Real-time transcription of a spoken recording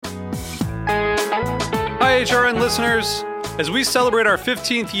HRN listeners. As we celebrate our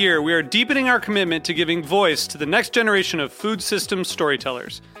 15th year, we are deepening our commitment to giving voice to the next generation of food systems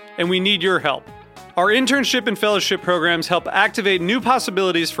storytellers, and we need your help. Our internship and fellowship programs help activate new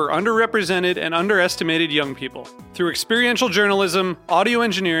possibilities for underrepresented and underestimated young people through experiential journalism, audio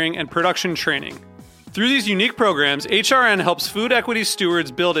engineering, and production training. Through these unique programs, HRN helps food equity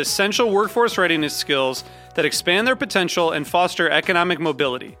stewards build essential workforce readiness skills that expand their potential and foster economic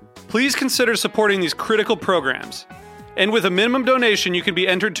mobility. Please consider supporting these critical programs. And with a minimum donation, you can be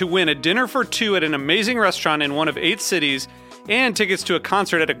entered to win a dinner for two at an amazing restaurant in one of 8 cities and tickets to a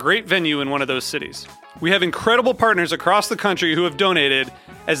concert at a great venue in one of those cities. We have incredible partners across the country who have donated,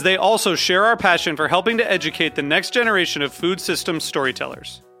 as they also share our passion for helping to educate the next generation of food systems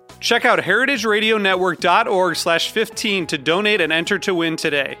storytellers. Check out heritageradionetwork.org/15 to donate and enter to win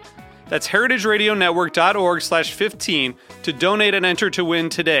today. That's heritageradionetwork.org/15 to donate and enter to win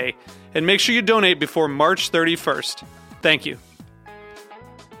today. And make sure you donate before March 31st. Thank you.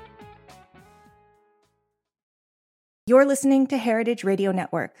 You're listening to Heritage Radio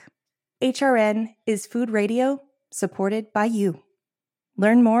Network. HRN is food radio supported by you.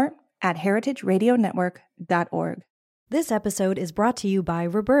 Learn more at heritageradionetwork.org. This episode is brought to you by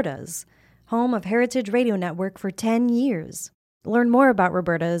Roberta's, home of Heritage Radio Network for 10 years. Learn more about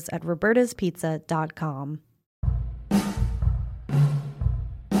Roberta's at robertaspizza.com.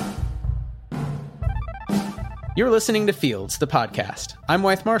 You're listening to Fields, the podcast. I'm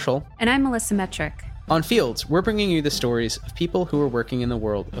Wythe Marshall. And I'm Melissa Metrick. On Fields, we're bringing you the stories of people who are working in the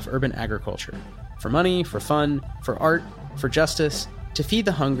world of urban agriculture. For money, for fun, for art, for justice, to feed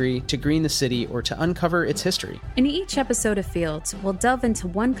the hungry, to green the city, or to uncover its history. In each episode of Fields, we'll delve into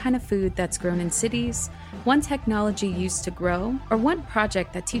one kind of food that's grown in cities, one technology used to grow, or one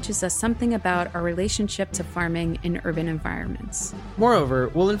project that teaches us something about our relationship to farming in urban environments. Moreover,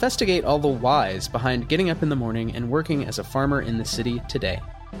 we'll investigate all the whys behind getting up in the morning and working as a farmer in the city today.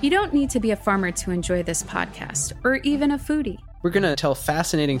 You don't need to be a farmer to enjoy this podcast, or even a foodie. We're going to tell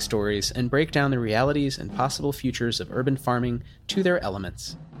fascinating stories and break down the realities and possible futures of urban farming to their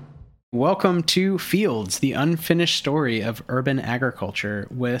elements. Welcome to Fields, the unfinished story of urban agriculture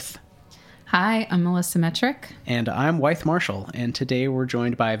with... Hi, I'm Melissa Metrick. And I'm Wythe Marshall, and today we're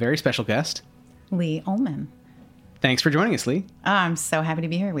joined by a very special guest, Leigh Ollman. Thanks for joining us, Leigh. Oh, I'm so happy to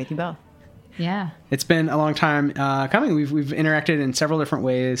be here with you both. Yeah. It's been a long time coming. We've interacted in several different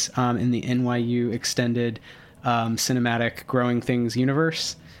ways in the NYU extended cinematic Growing Things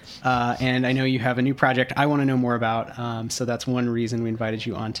universe. And I know you have a new project I want to know more about. So that's one reason we invited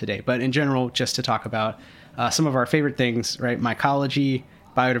you on today. But in general, just to talk about some of our favorite things, right? Mycology,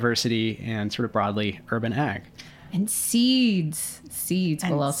 biodiversity, and sort of broadly urban ag. And seeds.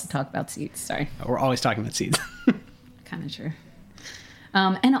 We'll also talk about seeds. Sorry. We're always talking about seeds. Kind of true.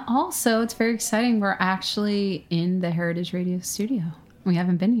 And also, it's very exciting. We're actually in the Heritage Radio studio. We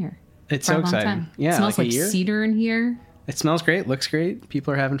haven't been here. It's so exciting. Time. Yeah, it smells like a year. Cedar in here. It smells great. Looks great.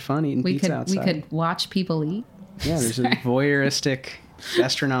 People are having fun eating pizza outside. We could watch people eat. Yeah, there's a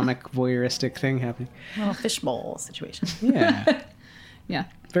gastronomic voyeuristic thing happening. A little fishbowl situation. Yeah. Yeah.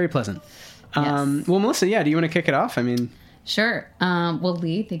 Very pleasant. Yes. Well, Melissa, do you want to kick it off? Sure. Well,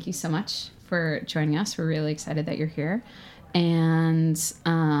 Leigh, thank you so much for joining us. We're really excited that you're here. And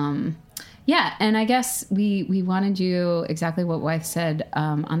and I guess we want to do exactly what Wythe said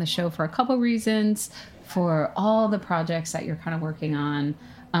on the show for a couple reasons, for all the projects that you're kind of working on.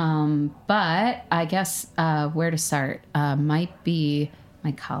 But I guess where to start might be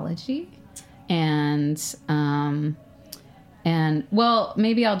mycology. And well,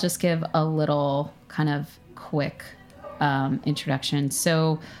 maybe I'll just give a little kind of quick introduction.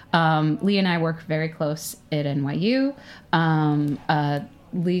 So Leigh and I work very close at NYU.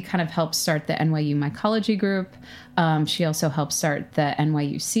 Leigh kind of helped start the NYU Mycology group. She also helped start the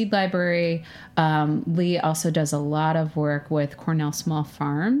NYU Seed Library. Leigh also does a lot of work with Cornell Small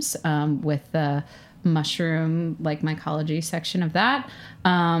Farms with the mushroom mycology section of that.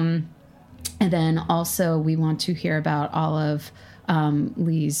 And then also we want to hear about all of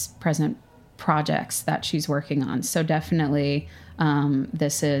Leigh's present projects that she's working on. So definitely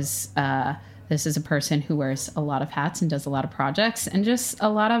this is a person who wears a lot of hats and does a lot of projects and just a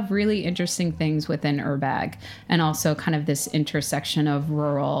lot of really interesting things within Urbag, and also kind of this intersection of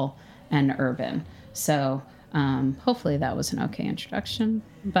rural and urban. So hopefully that was an okay introduction.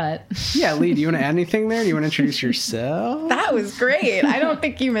 But yeah, Leigh, do you want to add anything there? Do you want to introduce yourself? That was great. I don't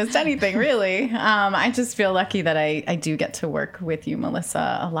think you missed anything, really. I just feel lucky that I do get to work with you,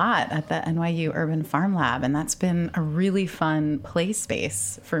 Melissa, a lot at the NYU Urban Farm Lab. And that's been a really fun play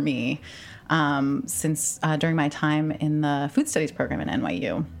space for me since during my time in the food studies program at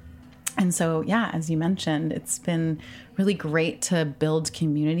NYU. And so, yeah, as you mentioned, it's been really great to build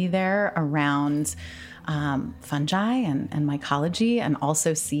community there around fungi and mycology and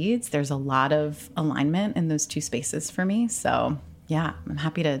also seeds. There's a lot of alignment in those two spaces for me. So yeah, I'm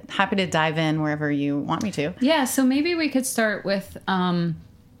happy to dive in wherever you want me to. Yeah. So maybe we could start with,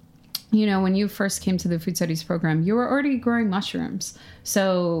 when you first came to the food studies program, you were already growing mushrooms.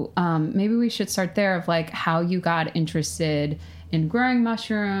 So maybe we should start there of like how you got interested in growing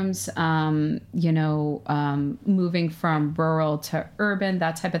mushrooms, moving from rural to urban,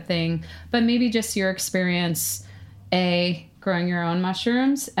 that type of thing. But maybe just your experience, growing your own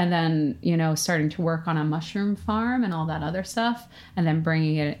mushrooms and then, starting to work on a mushroom farm and all that other stuff and then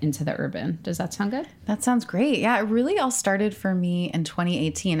bringing it into the urban. Does that sound good? That sounds great. Yeah, it really all started for me in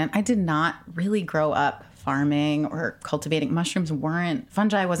 2018. And I did not really grow up farming or cultivating.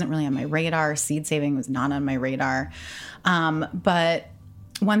 Fungi wasn't really on my radar. Seed saving was not on my radar. But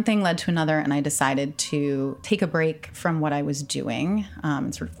one thing led to another, and I decided to take a break from what I was doing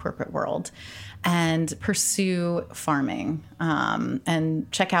in sort of corporate world and pursue farming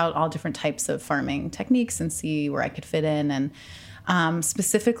and check out all different types of farming techniques and see where I could fit in. And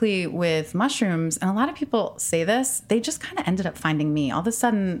specifically with mushrooms, and a lot of people say this, they just kind of ended up finding me. All of a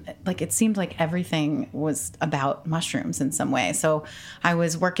sudden, like it seemed like everything was about mushrooms in some way. So I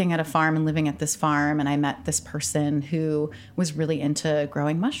was working at a farm and living at this farm, and I met this person who was really into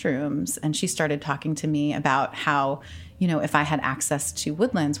growing mushrooms. And she started talking to me about how, if I had access to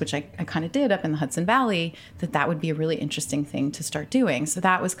woodlands, which I kind of did up in the Hudson Valley, that would be a really interesting thing to start doing. So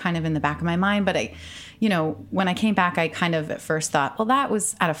that was kind of in the back of my mind. But when I came back, I kind of at first thought, well, that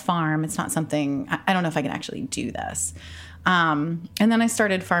was at a farm. It's not something, I don't know if I can actually do this. And then I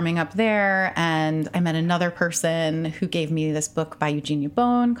started farming up there, and I met another person who gave me this book by Eugenia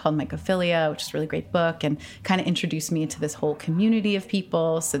Bone called Mycophilia, which is a really great book, and kind of introduced me to this whole community of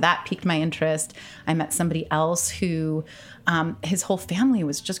people. So that piqued my interest. I met somebody else who his whole family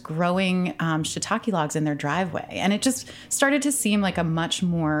was just growing shiitake logs in their driveway. And it just started to seem like a much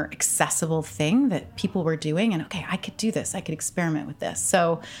more accessible thing that people were doing. And okay, I could do this. I could experiment with this.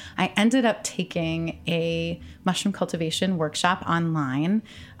 So I ended up taking a mushroom cultivation workshop online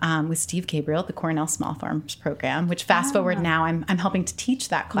with Steve Gabriel, the Cornell Small Farms program, which fast forward now, I'm helping to teach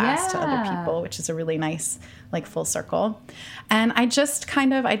that class to other people, which is a really nice full circle. And I just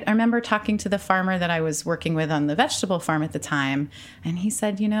I remember talking to the farmer that I was working with on the vegetable farm at the time. And he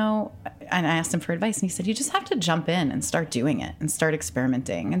said, and I asked him for advice, and he said, you just have to jump in and start doing it and start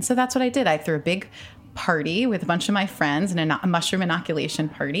experimenting. And so that's what I did. I threw a big party with a bunch of my friends and a mushroom inoculation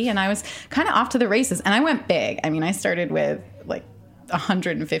party. And I was kind of off to the races, and I went big. I mean, I started with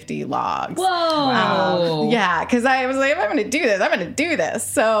 150 logs. Whoa. Wow. Yeah, because I was like, if I'm going to do this, I'm going to do this.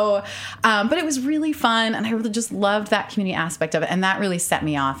 So, but it was really fun, and I really just loved that community aspect of it, and that really set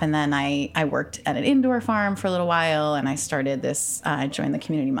me off. And then I worked at an indoor farm for a little while, and I started this, I joined the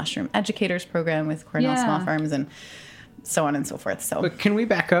Community Mushroom Educators Program with Cornell Small Farms, and so on and so forth. So, but can we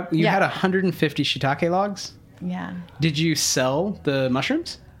back up? You had 150 shiitake logs? Yeah. Did you sell the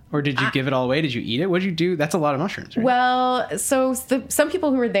mushrooms? Or did you give it all away? Did you eat it? What did you do? That's a lot of mushrooms, right? Well, so some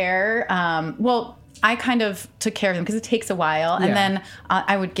people who were there, I kind of took care of them because it takes a while. And then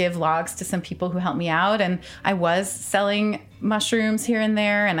I would give logs to some people who helped me out. And I was selling mushrooms here and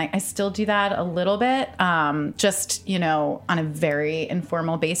there. And I still do that a little bit, just, on a very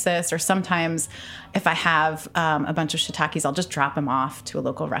informal basis. Or sometimes if I have a bunch of shiitakes, I'll just drop them off to a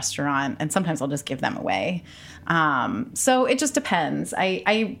local restaurant. And sometimes I'll just give them away. So it just depends.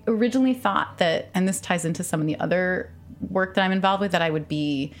 I originally thought that, and this ties into some of the other work that I'm involved with, that I would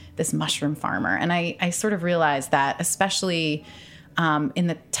be this mushroom farmer. And I sort of realized that, especially in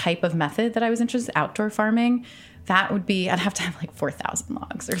the type of method that I was interested in, outdoor farming, that would be, I'd have to have 4,000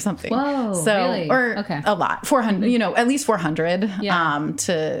 logs or something. Whoa, so, really? Or a lot, 400, at least 400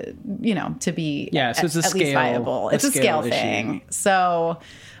 to be so it's at least viable. It's a scale thing. Issue. So,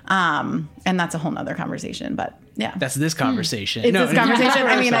 and that's a whole nother conversation, but yeah. That's this conversation. It's this conversation.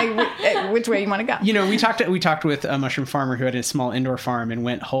 I mean, which way you want to go? We talked with a mushroom farmer who had a small indoor farm and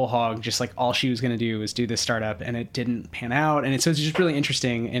went whole hog, just all she was going to do was do this startup, and it didn't pan out. And so it's just really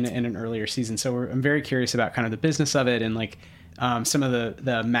interesting in an earlier season. So I'm very curious about kind of the business of it and some of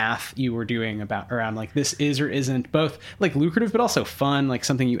the math you were doing around this is or isn't both lucrative, but also fun,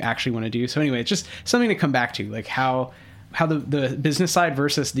 something you actually want to do. So anyway, it's just something to come back to, how how the business side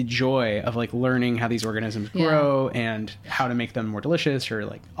versus the joy of like learning how these organisms grow and how to make them more delicious, or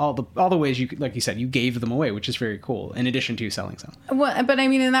like all the ways you, like you said, you gave them away, which is very cool, in addition to selling some. Well, but I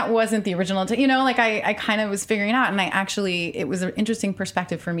mean, and that wasn't the original, like I kind of was figuring out, and it was an interesting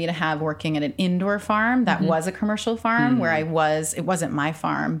perspective for me to have working at an indoor farm that was a commercial farm where it wasn't my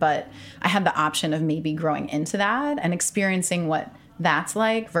farm, but I had the option of maybe growing into that and experiencing what that's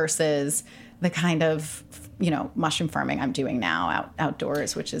like versus the kind of, mushroom farming I'm doing now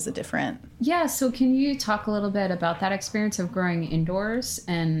outdoors, which is a different. Yeah. So can you talk a little bit about that experience of growing indoors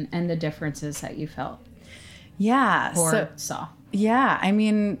and the differences that you felt? Yeah. Saw. Yeah. I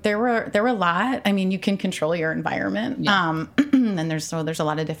mean, there were a lot. I mean, you can control your environment. Yeah. And there's a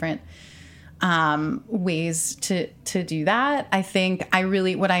lot of different ways to do that. I think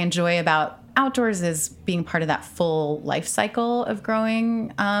what I enjoy about outdoors is being part of that full life cycle of growing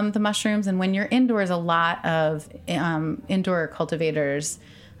the mushrooms. And when you're indoors, a lot of indoor cultivators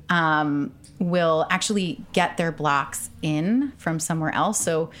will actually get their blocks in from somewhere else.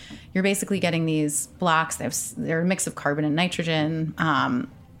 So you're basically getting these blocks. They're a mix of carbon and nitrogen,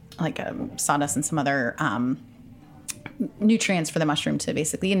 like sawdust and some other nutrients for the mushroom to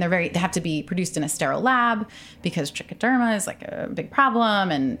basically, and they have to be produced in a sterile lab because trichoderma is like a big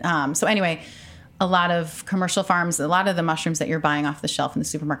problem. And so anyway, a lot of commercial farms, a lot of the mushrooms that you're buying off the shelf in the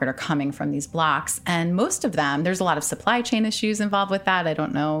supermarket are coming from these blocks. And most of them, there's a lot of supply chain issues involved with that. I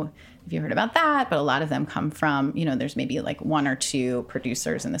don't know if you heard about that, but a lot of them come from, there's maybe like one or two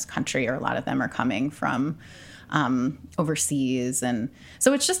producers in this country, or a lot of them are coming from overseas. And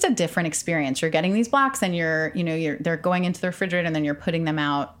so it's just a different experience. You're getting these blocks and they're going into the refrigerator, and then you're putting them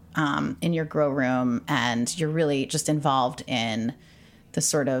out in your grow room, and you're really just involved in the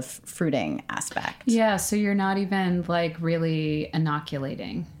sort of fruiting aspect. Yeah. So you're not even like really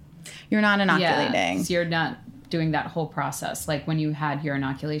inoculating. You're not inoculating. Yeah, so you're not doing that whole process. Like when you had your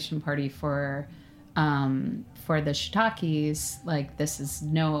inoculation party for the shiitakes, like this is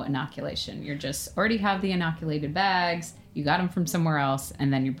no inoculation. You're just already have the inoculated bags. You got them from somewhere else,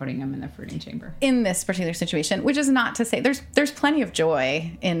 and then you're putting them in the fruiting chamber. In this particular situation, which is not to say there's plenty of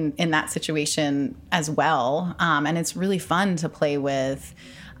joy in that situation as well, and it's really fun to play with,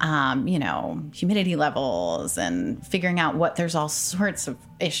 humidity levels and figuring out there's all sorts of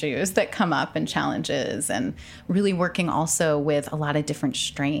issues that come up and challenges, and really working also with a lot of different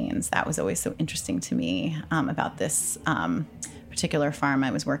strains. That was always so interesting to me about this particular farm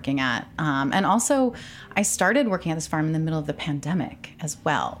I was working at. And also I started working at this farm in the middle of the pandemic as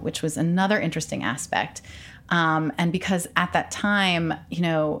well, which was another interesting aspect. And because at that time,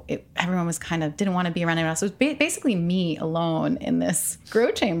 everyone was didn't want to be around anyone else. So it was basically me alone in this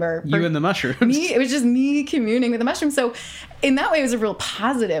grow chamber. You and the mushrooms. It was just me communing with the mushrooms. So in that way, it was a real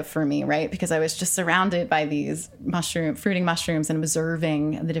positive for me, right? Because I was just surrounded by these fruiting mushrooms and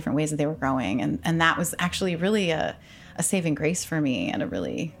observing the different ways that they were growing. And that was actually really a saving grace for me at a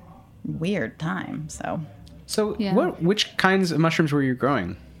really weird time. So yeah. Which kinds of mushrooms were you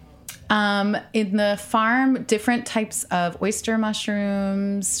growing? In the farm, different types of oyster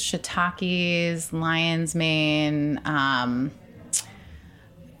mushrooms, shiitakes, lion's mane.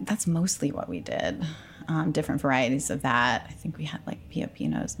 That's mostly what we did. Different varieties of that. I think we had like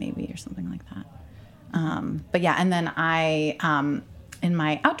piopinos maybe or something like that. But yeah, and then I, in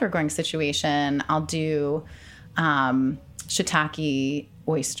my outdoor growing situation, I'll do shiitake,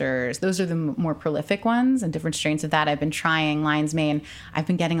 oysters. Those are the more prolific ones, and different strains of that. I've been trying lion's mane. I've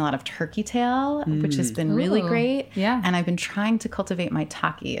been getting a lot of turkey tail, which has been really great. Yeah. And I've been trying to cultivate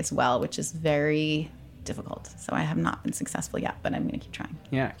maitake as well, which is very difficult. So I have not been successful yet, but I'm going to keep trying.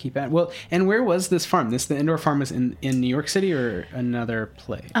 Yeah, keep at it. Well, and where was this farm? The indoor farm was in New York City or another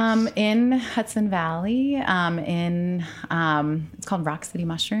place? In Hudson Valley. It's called Rock City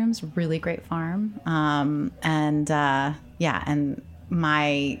Mushrooms. Really great farm. And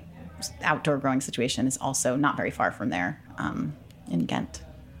my outdoor growing situation is also not very far from there, in Ghent.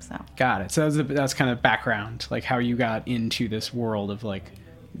 So got it. So that's kind of background, like how you got into this world of like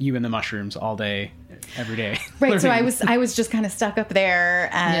you and the mushrooms all day, every day. Right. So I was just kind of stuck up there,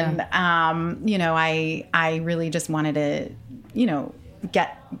 and I really just wanted to,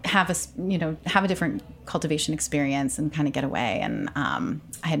 have a different cultivation experience and kind of get away. And I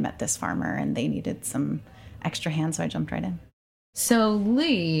had met this farmer, and they needed some extra hands, so I jumped right in. So,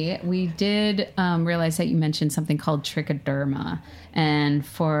 Leigh, we did realize that you mentioned something called trichoderma. And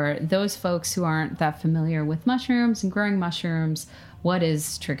for those folks who aren't that familiar with mushrooms and growing mushrooms, what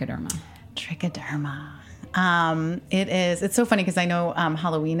is trichoderma? Trichoderma. It's so funny because I know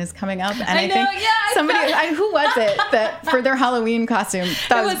Halloween is coming up, and I know, think yeah, who was it that for their Halloween costume?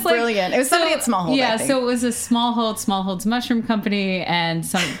 That was brilliant. It was somebody at Smallhold. Yeah, I think. so it was a Smallhold's Mushroom Company, and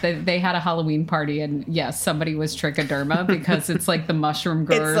they had a Halloween party, and yes, somebody was trichoderma because it's like the mushroom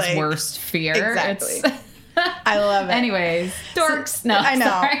grower's worst fear. Exactly. I love it. Anyways, dorks. No, I know.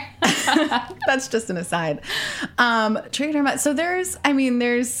 Sorry. That's just an aside. Trichoderma. So there's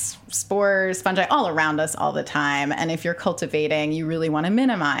spores, fungi all around us all the time. And if you're cultivating, you really want to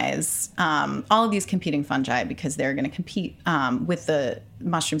minimize all of these competing fungi because they're going to compete with the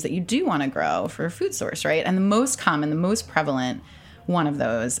mushrooms that you do want to grow for a food source, right? And the most common, the most prevalent one of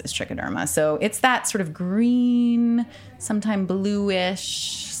those is trichoderma. So it's that sort of green, sometimes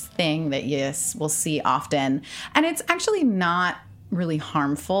bluish thing that we'll see often. And it's actually not really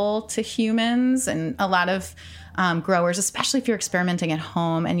harmful to humans. And a lot of growers, especially if you're experimenting at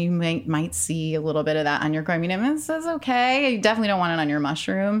home and you might see a little bit of that on your growing medium, it says okay. You definitely don't want it on your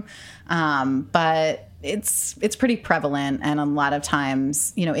mushroom. But it's pretty prevalent, and a lot of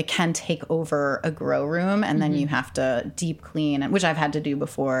times, it can take over a grow room, and then you have to deep clean, which I've had to do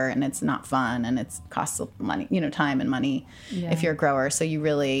before, and it's not fun, and it costs money, time and money if you're a grower. So you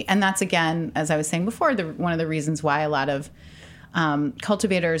really, and that's again, as I was saying before, one of the reasons why a lot of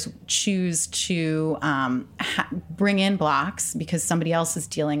cultivators choose to bring in blocks, because somebody else is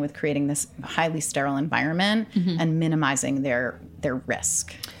dealing with creating this highly sterile environment and minimizing their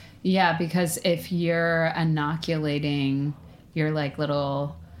risk. Yeah, because if you're inoculating your like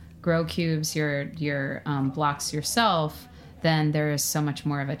little grow cubes, your blocks yourself, then there is so much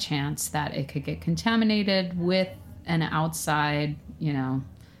more of a chance that it could get contaminated with an outside,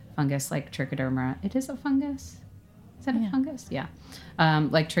 fungus like trichoderma. It is a fungus. Is that a fungus? Yeah.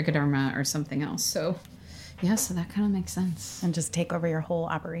 Like trichoderma or something else. So, yeah, so that kind of makes sense. And just take over your whole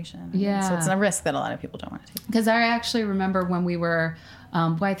operation. Yeah. So it's a risk that a lot of people don't want to take. Because I actually remember when we were,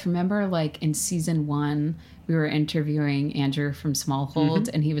 remember like in season 1, we were interviewing Andrew from Smallhold,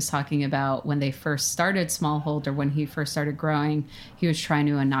 and he was talking about when they first started Smallhold, or when he first started growing, he was trying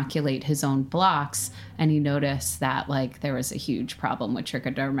to inoculate his own blocks, and he noticed that like there was a huge problem with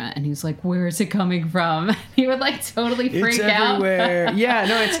trichoderma, and he's like, "Where is it coming from?" He would like totally freak out. It's everywhere. Yeah,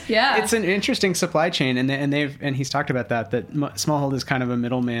 no, it's an interesting supply chain, and he's talked about that Smallhold is kind of a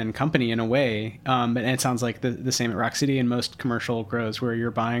middleman company in a way, and it sounds like the same at Rock City and most commercial grows where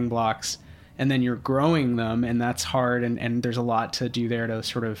you're buying blocks and then you're growing them, and that's hard, and there's a lot to do there to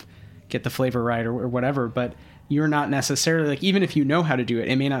sort of get the flavor right or whatever, but you're not necessarily, like, even if you know how to do it,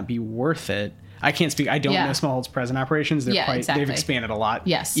 it may not be worth it. I can't speak. I don't know Smallhold's present operations. They've expanded a lot.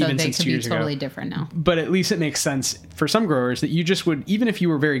 Yes, so even they since could 2 be years totally ago. different now. But at least it makes sense for some growers that you just would, even if you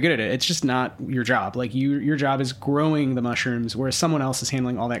were very good at it, it's just not your job. Like your job is growing the mushrooms, whereas someone else is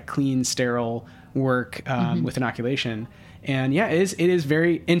handling all that clean, sterile work with inoculation. And yeah, it is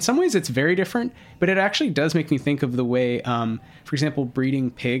very, in some ways it's very different, but it actually does make me think of the way, for example,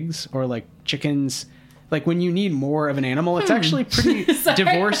 breeding pigs or like chickens. Like when you need more of an animal, it's actually pretty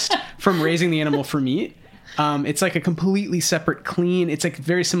divorced from raising the animal for meat. It's like a completely separate clean. It's like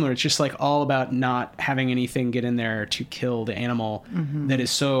very similar. It's just like all about not having anything get in there to kill the animal that is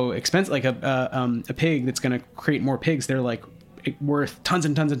so expensive. Like a pig that's going to create more pigs. They're like worth tons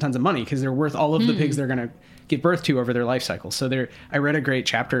and tons and tons of money because they're worth all of the pigs they're going to give birth to over their life cycle. So I read a great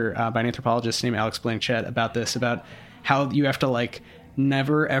chapter by an anthropologist named Alex Blanchett about this, about how you have to like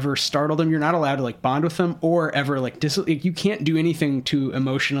never ever startle them. You're not allowed to like bond with them or ever like you can't do anything to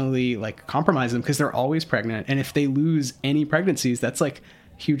emotionally like compromise them because they're always pregnant. And if they lose any pregnancies, that's like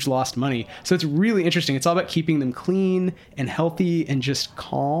huge lost money. So it's really interesting. It's all about keeping them clean and healthy and just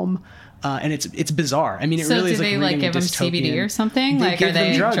calm. And it's bizarre. I mean, it really is like reading a dystopian. So do they like give them CBD or something? They like, give are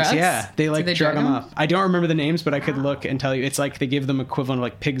them they drugs? Yeah, they like drug them up. I don't remember the names, but I could look and tell you. It's like they give them equivalent of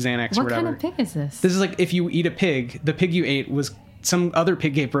like pig Xanax or whatever. What kind of pig is this? This is like if you eat a pig, the pig you ate was some other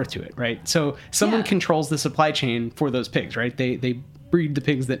pig gave birth to it, right? So someone controls the supply chain for those pigs, right? They breed the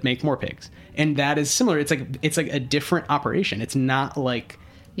pigs that make more pigs, and that is similar. It's like a different operation. It's not like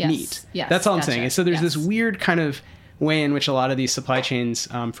meat. Yes, that's all I'm saying. So there's this weird kind of way in which a lot of these supply chains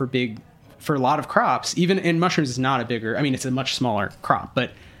for a lot of crops, even in mushrooms, is not a bigger. I mean, it's a much smaller crop,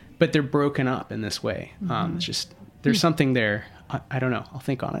 but they're broken up in this way. It's just there's something there. I don't know. I'll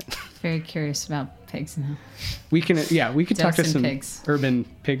think on it. Very curious about pigs now. We could talk to some pigs. Urban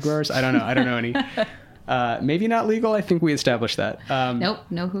pig growers. I don't know any. Maybe not legal. I think we established that. Nope,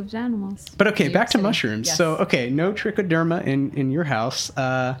 no hoofed animals. But okay, back to mushrooms. Yes. So okay, no trichoderma in your house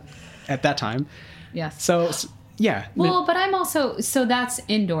at that time. Yes. So yeah. Well, but I'm also, so that's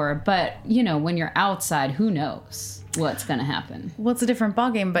indoor, but you know, when you're outside, who knows? what's going to happen. Well, it's a different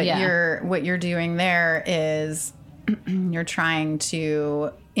ballgame, but Yeah. what you're doing there is you're trying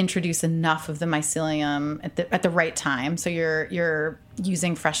to introduce enough of the mycelium at the right time. So you're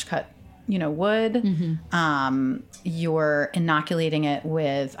using fresh cut, wood. Mm-hmm. You're inoculating it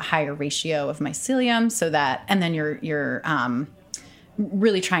with a higher ratio of mycelium, so that, and then you're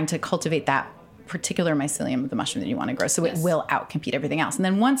really trying to cultivate that particular mycelium of the mushroom that you want to grow, so it will outcompete everything else. And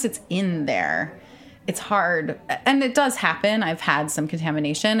then once it's in there, it's hard, and it does happen. I've had some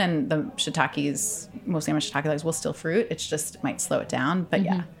contamination, and the shiitakes, mostly my shiitake legs, will still fruit. It's just, it might slow it down, but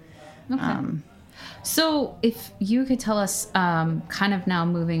yeah. Okay. So if you could tell us, kind of now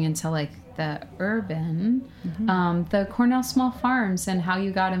moving into like the urban, the Cornell Small Farms and how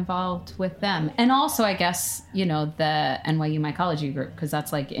you got involved with them. And also, I guess, the NYU Mycology group, because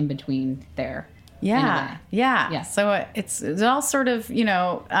that's like in between there. Yeah. Yeah. So it all sort of,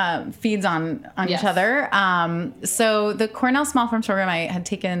 feeds on each other. So the Cornell Small Farms program, I had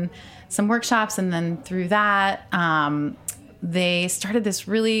taken some workshops, and then through that, they started this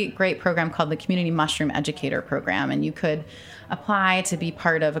really great program called the Community Mushroom Educator Program. And you could apply to be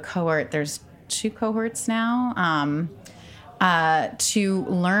part of a cohort. There's 2 cohorts now, to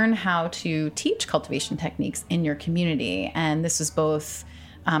learn how to teach cultivation techniques in your community. And this is both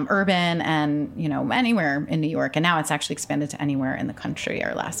urban and, anywhere in New York. And now it's actually expanded to anywhere in the country.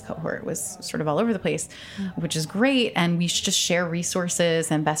 Our last cohort was sort of all over the place, which is great. And we should just share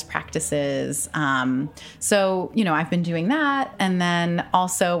resources and best practices. So, I've been doing that. And then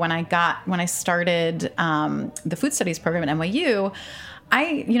also when I started the food studies program at NYU,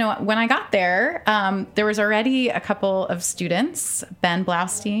 when I got there, there was already a couple of students, Ben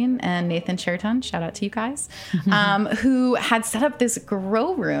Blaustein and Nathan Cherton, shout out to you guys, who had set up this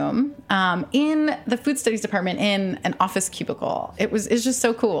grow room in the food studies department in an office cubicle. It's just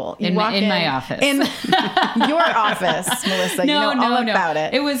so cool. In my office. In your office, Melissa. All about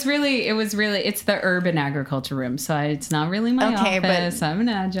it. It was really, it's the urban agriculture room. So it's not really my office. But I'm an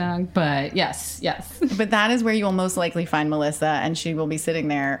adjunct, but yes. But that is where you will most likely find Melissa, and she will be sitting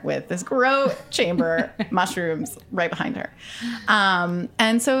there with this grow chamber, mushrooms right behind her.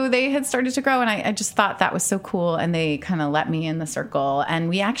 And so they had started to grow, and I just thought that was so cool. And they kind of let me in the circle, and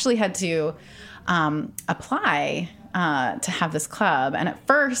we actually had to apply to have this club. And at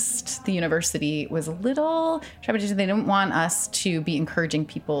first, the university was a little trepidatious. They didn't want us to be encouraging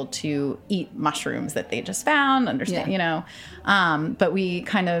people to eat mushrooms that they just found, but we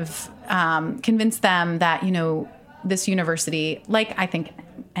kind of convinced them that, this university, like I think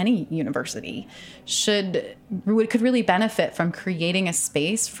any university, could really benefit from creating a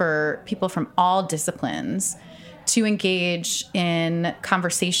space for people from all disciplines to engage in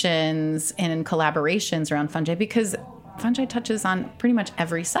conversations and in collaborations around fungi, because fungi touches on pretty much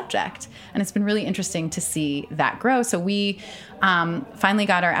every subject. And it's been really interesting to see that grow. So we finally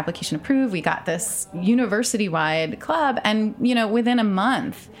got our application approved. We got this university-wide club. And, within a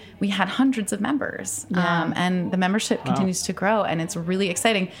month, we had hundreds of members. And the membership continues to grow. And it's really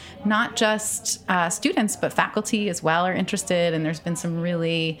exciting. Not just students, but faculty as well are interested. And there's been some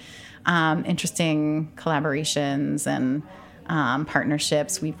really interesting collaborations and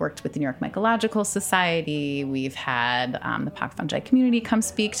partnerships. We've worked with the New York Mycological Society. We've had the POC fungi community come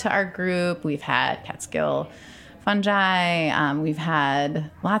speak to our group. We've had Catskill fungi. We've had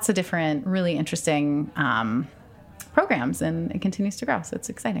lots of different really interesting programs, and it continues to grow. So it's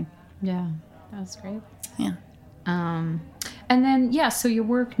exciting. Yeah, that was great. Yeah. And then, so your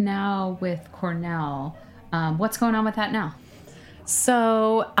work now with Cornell, what's going on with that now?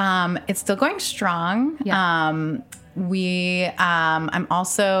 So it's still going strong. Yeah. I'm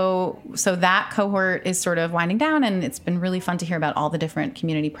also, so that cohort is sort of winding down, and it's been really fun to hear about all the different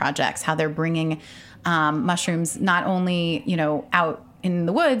community projects, how they're bringing mushrooms not only, out in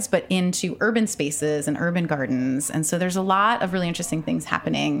the woods, but into urban spaces and urban gardens. And so there's a lot of really interesting things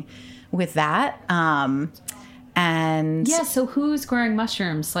happening with that. So who's growing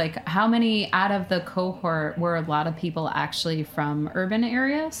mushrooms? Like, how many out of the cohort were a lot of people actually from urban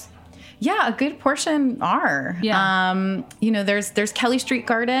areas? Yeah, a good portion are. Yeah. There's Kelly Street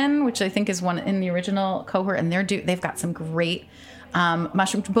Garden, which I think is one in the original cohort, and they've got some great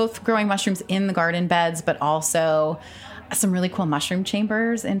mushrooms, both growing mushrooms in the garden beds, but also some really cool mushroom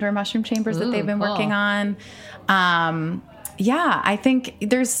chambers, indoor mushroom chambers that they've been working on. I think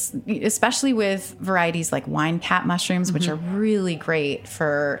there's, especially with varieties like wine cap mushrooms, which are really great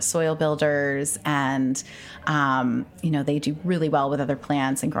for soil builders, and they do really well with other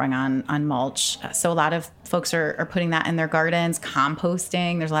plants and growing on mulch. So a lot of folks are putting that in their gardens,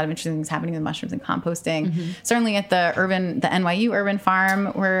 composting. There's a lot of interesting things happening with mushrooms and composting. Certainly at the NYU Urban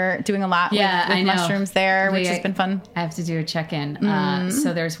Farm, we're doing a lot with mushrooms there, which has been fun. I have to do a check-in.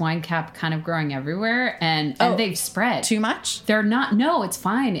 So there's wine cap kind of growing everywhere, and they've spread. Too much? They're not. No, it's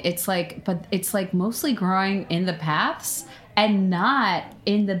fine. It's like mostly growing in the paths and not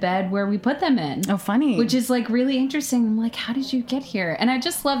in the bed where we put them in. Oh, funny. Which is like really interesting. I'm like, how did you get here? And I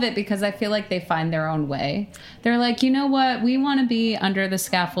just love it because I feel like they find their own way. They're like, you know what? We want to be under the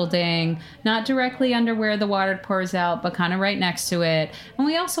scaffolding, not directly under where the water pours out, but kind of right next to it. And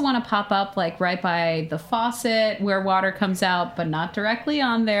we also want to pop up like right by the faucet where water comes out, but not directly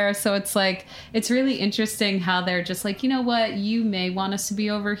on there. So it's like, it's really interesting how they're just like, you know what? You may want us to be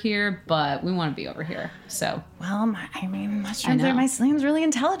over here, but we want to be over here. So. Well, mushrooms are mycelium's really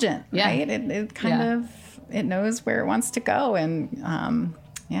intelligent, right? It kind of, it knows where it wants to go. And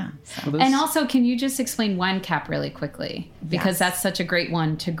So. And also, can you just explain wine cap really quickly? Because that's such a great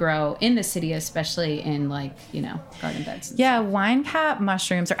one to grow in the city, especially in garden beds. Wine cap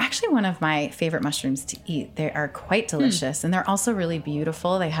mushrooms are actually one of my favorite mushrooms to eat. They are quite delicious and they're also really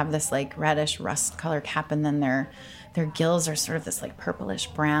beautiful. They have this like reddish rust color cap, and then their gills are sort of this like purplish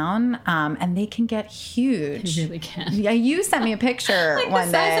brown, and they can get huge. They really can. Yeah, you sent me a picture like one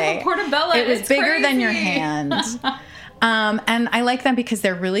the size day. of a portobello. It was it's bigger crazy. than your hand. And I like them because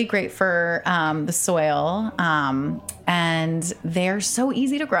they're really great for the soil, and they're so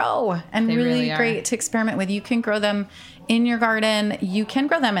easy to grow and They really are. great to experiment with. You can grow them in your garden. You can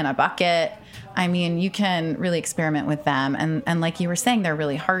grow them in a bucket. I mean, you can really experiment with them. And like you were saying, they're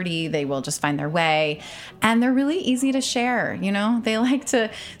really hardy. They will just find their way. And they're really easy to share. They like to.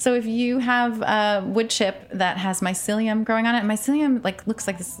 So if you have a wood chip that has mycelium growing on it, and mycelium looks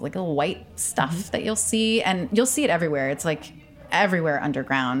like this like little white stuff that you'll see. And you'll see it everywhere. It's like everywhere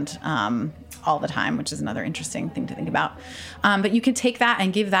underground all the time, which is another interesting thing to think about. But you can take that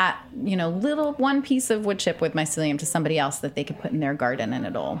and give that, little one piece of wood chip with mycelium to somebody else that they could put in their garden, and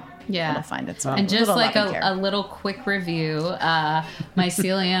it'll find its own. And just little like love and care. a little quick review,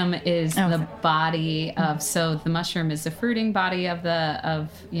 mycelium is the body of, so the mushroom is the fruiting body of the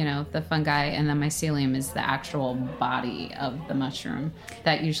fungi, and the mycelium is the actual body of the mushroom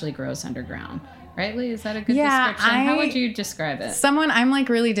that usually grows underground. Right, Leigh? Is that a good description? How would you describe it? I'm like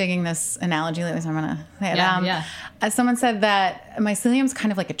really digging this analogy lately, so I'm going to say it. Someone said that mycelium's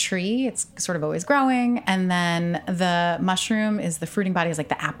kind of like a tree. It's sort of always growing. And then the mushroom is the fruiting body, is like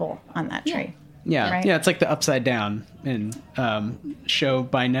the apple on that tree. Yeah, right? yeah, it's like the Upside Down show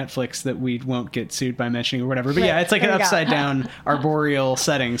by Netflix that we won't get sued by mentioning or whatever. But it's like an upside down arboreal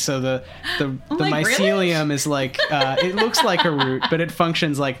setting. So the mycelium is like it looks like a root, but it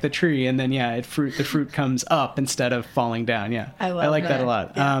functions like the tree, and then the fruit comes up instead of falling down. Yeah, I like that a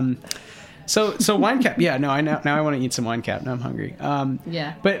lot. Yeah. So wine cap. Yeah, no, now I want to eat some wine cap. Now I'm hungry.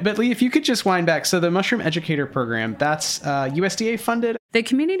 But Leigh, if you could just wind back. So the Mushroom Educator Program, that's USDA funded. The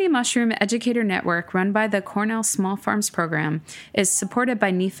Community Mushroom Educator Network, run by the Cornell Small Farms Program, is supported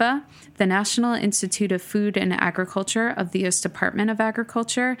by NIFA, the National Institute of Food and Agriculture of the U.S. Department of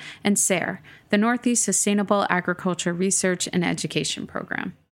Agriculture, and SARE, the Northeast Sustainable Agriculture Research and Education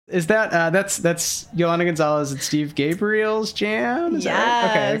Program. Is that that's Yolanda Gonzalez and Steve Gabriel's jam? Is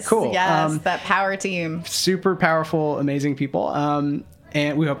that right? Okay, cool. Yes, that power team. Super powerful, amazing people.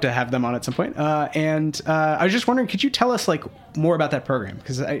 And we hope to have them on at some point. And I was just wondering, could you tell us like more about that program?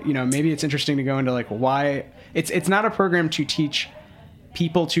 Because maybe it's interesting to go into like why it's not a program to teach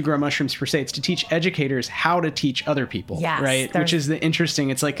people to grow mushrooms per se. It's to teach educators how to teach other people. Yes, right. Which is the interesting.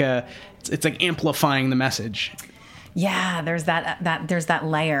 It's like amplifying the message. Yeah, there's that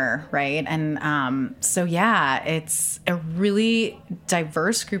layer, right? And it's a really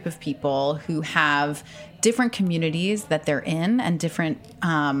diverse group of people who have different communities that they're in, and different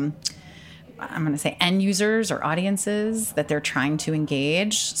I'm going to say end users or audiences that they're trying to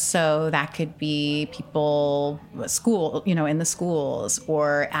engage. So that could be people, school, in the schools,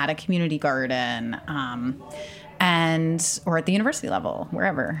 or at a community garden, or at the university level,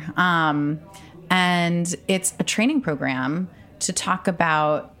 wherever. And it's a training program to talk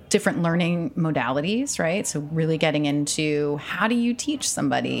about different learning modalities, right? So really getting into how do you teach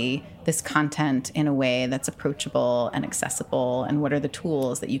somebody this content in a way that's approachable and accessible, and what are the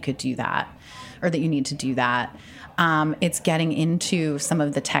tools that you could do that, or that you need to do that. It's getting into some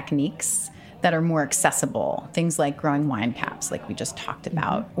of the techniques that are more accessible, things like growing wine caps, like we just talked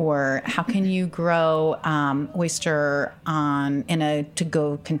about, or how can you grow oyster in a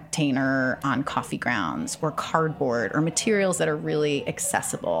to-go container on coffee grounds, or cardboard, or materials that are really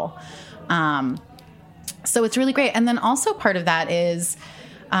accessible. So it's really great. And then also part of that is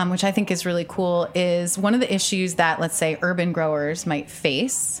which I think is really cool, is one of the issues that, let's say, urban growers might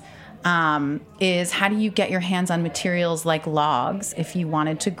face is how do you get your hands on materials like logs if you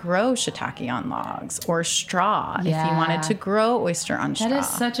wanted to grow shiitake on logs, or straw if you wanted to grow oyster on straw. That is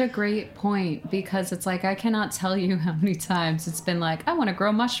such a great point, because it's like, I cannot tell you how many times it's been like, I want to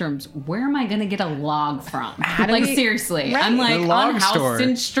grow mushrooms. Where am I going to get a log from? Like, seriously. Right. I'm like on store.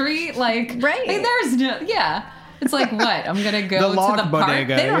 Houston Street. Like, right. Like, there's no, It's like, what? I'm going to go to the park.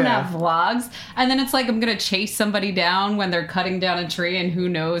 Bodega, They don't have logs. And then it's like, I'm going to chase somebody down when they're cutting down a tree, and who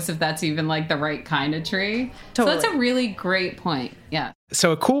knows if that's even like the right kind of tree. Totally. So that's a really great point. Yeah.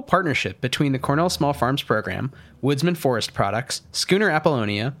 So a cool partnership between the Cornell Small Farms Program, Woodsman Forest Products, Schooner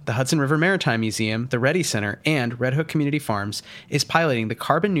Apollonia, the Hudson River Maritime Museum, the Reddy Center, and Red Hook Community Farms is piloting the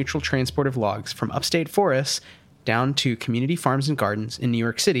carbon-neutral transport of logs from upstate forests down to community farms and gardens in New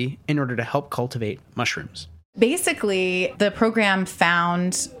York City in order to help cultivate mushrooms. Basically, the program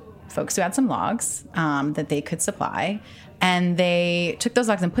found folks who had some logs that they could supply, and they took those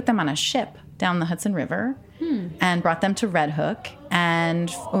logs and put them on a ship down the Hudson River and brought them to Red Hook.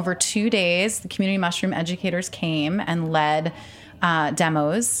 And over 2 days, the community mushroom educators came and led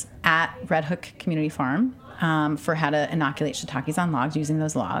demos at Red Hook Community Farm for how to inoculate shiitakes on logs using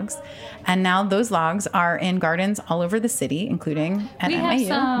those logs. And now those logs are in gardens all over the city, including at NYU. Have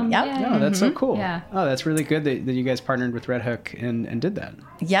some. Yep. Yeah. Oh, that's so cool. Yeah. Oh, that's really good that you guys partnered with Red Hook and did that.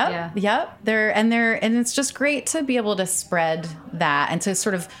 Yep. And it's just great to be able to spread that and to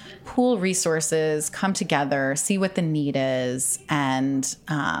sort of pool resources, come together, see what the need is, and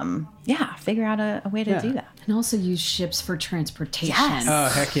figure out a way to do that. And also use ships for transportation. Yes. Oh,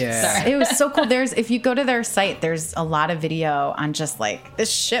 heck yeah. It was so cool. If you go to their site, there's a lot of video on just like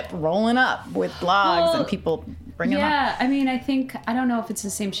this ship rolling up with logs and people bringing them up. Yeah, I mean, I don't know if it's the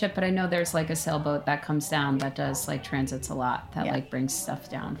same ship, but I know there's like a sailboat that comes down that does like transits a lot, that like brings stuff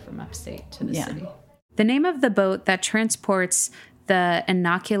down from upstate to the city. The name of the boat that transports the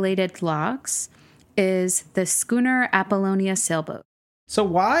inoculated logs is the Schooner Apollonia sailboat. So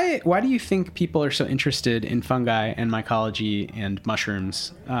why do you think people are so interested in fungi and mycology and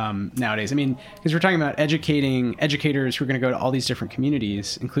mushrooms nowadays? I mean, because we're talking about educators who are going to go to all these different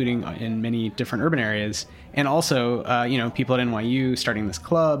communities, including in many different urban areas, and also people at NYU starting this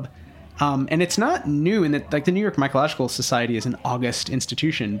club. And it's not new in that, like, the New York Mycological Society is an august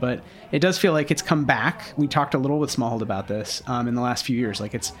institution, but it does feel like it's come back. We talked a little with Smallhold about this in the last few years.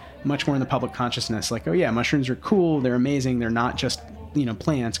 Like, it's much more in the public consciousness. Like, oh yeah, mushrooms are cool. They're amazing. They're not just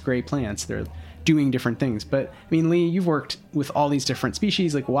plants, gray plants. They're doing different things. But I mean, Leigh, you've worked with all these different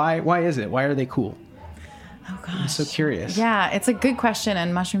species. Like, why is it? Why are they cool? Oh gosh, I'm so curious. Yeah, it's a good question,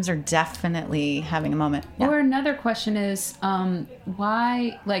 and mushrooms are definitely having a moment. Yeah. Or another question is,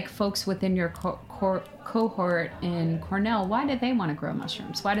 why, like, folks within your cohort in Cornell, why did they want to grow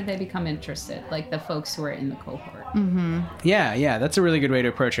mushrooms? Why did they become interested? Like the folks who are in the cohort. Mm-hmm. Yeah, that's a really good way to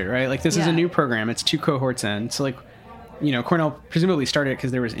approach it, right? Like, this is a new program. It's 2 cohorts in. So, like, Cornell presumably started it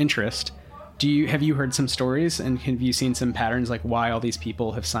because there was interest. Have you heard some stories, and have you seen some patterns, like why all these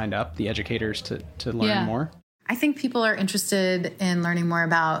people have signed up, the educators, to learn more? I think people are interested in learning more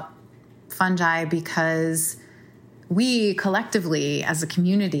about fungi because we collectively, as a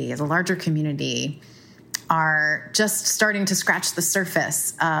community, as a larger community, are just starting to scratch the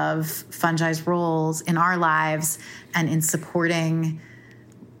surface of fungi's roles in our lives and in supporting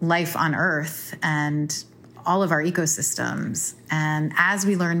life on Earth and all of our ecosystems. And as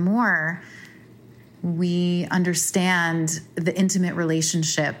we learn more, we understand the intimate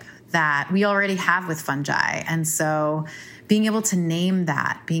relationship that we already have with fungi. And so being able to name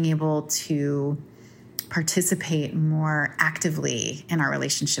that, being able to participate more actively in our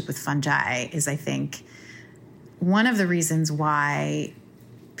relationship with fungi is, I think, one of the reasons why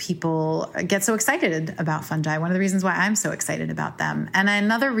people get so excited about fungi, one of the reasons why I'm so excited about them. And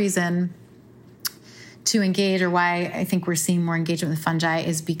another reason to engage, or why I think we're seeing more engagement with fungi,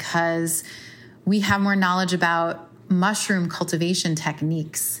 is because we have more knowledge about mushroom cultivation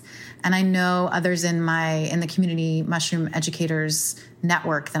techniques. And I know others in the community mushroom educators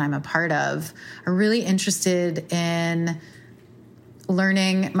network that I'm a part of are really interested in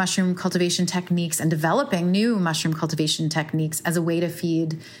learning mushroom cultivation techniques and developing new mushroom cultivation techniques as a way to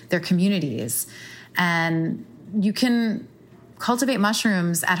feed their communities. And you can cultivate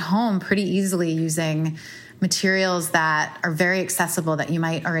mushrooms at home pretty easily using materials that are very accessible that you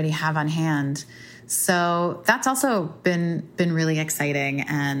might already have on hand. So that's also been really exciting,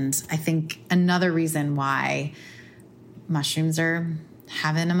 and I think another reason why mushrooms are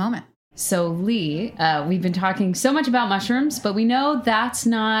having a moment. So Leigh, we've been talking so much about mushrooms, but we know that's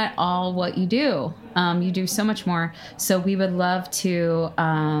not all what you do. You do so much more. So we would love to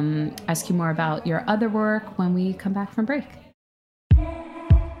ask you more about your other work when we come back from break.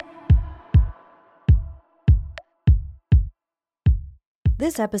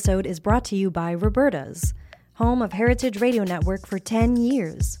 This episode is brought to you by Roberta's, home of Heritage Radio Network for 10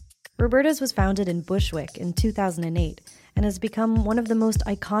 years. Roberta's was founded in Bushwick in 2008 and has become one of the most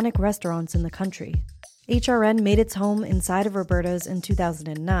iconic restaurants in the country. HRN made its home inside of Roberta's in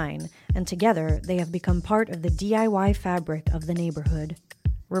 2009, and together they have become part of the DIY fabric of the neighborhood.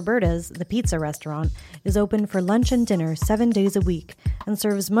 Roberta's, the pizza restaurant, is open for lunch and dinner 7 days a week and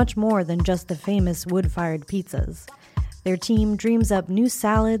serves much more than just the famous wood-fired pizzas. Their team dreams up new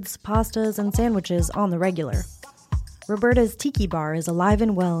salads, pastas, and sandwiches on the regular. Roberta's Tiki Bar is alive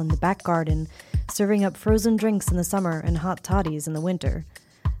and well in the back garden, serving up frozen drinks in the summer and hot toddies in the winter.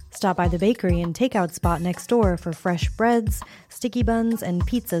 Stop by the bakery and takeout spot next door for fresh breads, sticky buns, and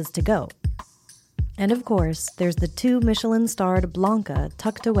pizzas to go. And of course, there's the 2 Michelin-starred Blanca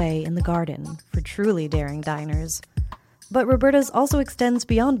tucked away in the garden for truly daring diners. But Roberta's also extends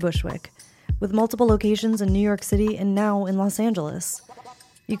beyond Bushwick, with multiple locations in New York City and now in Los Angeles.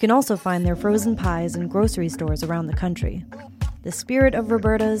 You can also find their frozen pies in grocery stores around the country. The spirit of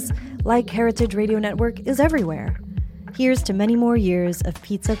Roberta's, like Heritage Radio Network, is everywhere. Here's to many more years of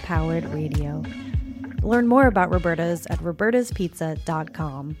pizza-powered radio. Learn more about Roberta's at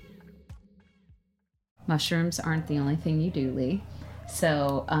robertaspizza.com. Mushrooms aren't the only thing you do, Leigh.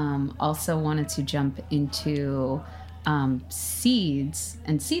 So also wanted to jump into seeds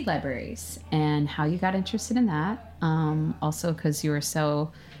and seed libraries and how you got interested in that. Also because you were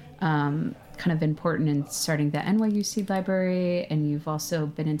so kind of important in starting the NYU Seed Library, and you've also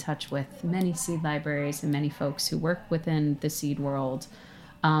been in touch with many seed libraries and many folks who work within the seed world.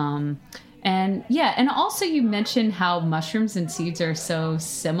 And also you mentioned how mushrooms and seeds are so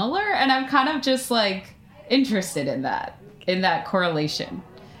similar, and I'm kind of just like interested in that correlation.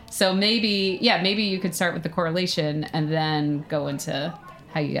 So maybe you could start with the correlation and then go into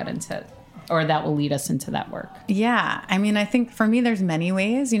how you got into it, or that will lead us into that work. Yeah. I mean, I think for me, there's many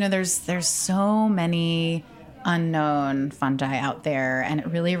ways. There's so many unknown fungi out there, and it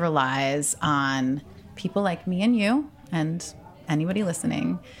really relies on people like me and you and anybody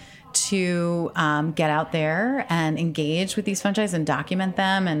listening to get out there and engage with these fungi and document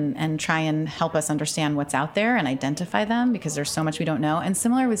them and try and help us understand what's out there and identify them, because there's so much we don't know. And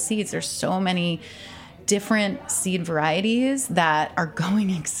similar with seeds, there's so many different seed varieties that are going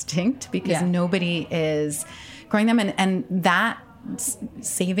extinct because nobody is growing them. And that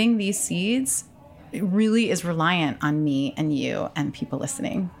saving these seeds really is reliant on me and you and people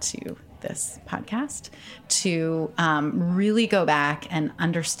listening to this podcast to really go back and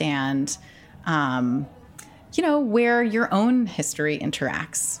understand, where your own history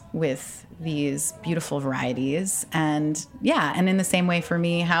interacts with these beautiful varieties. And in the same way for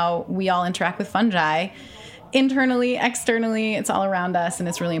me, how we all interact with fungi internally, externally, it's all around us, and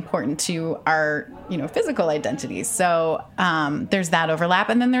it's really important to our, physical identities. So there's that overlap.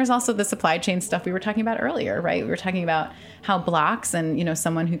 And then there's also the supply chain stuff we were talking about earlier, right? We were talking about how blocks and,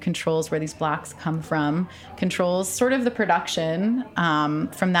 someone who controls where these blocks come from controls sort of the production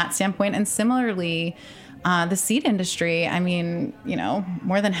from that standpoint. And similarly, the seed industry, I mean,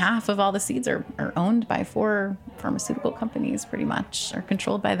 more than half of all the seeds are owned by 4 pharmaceutical companies, pretty much, are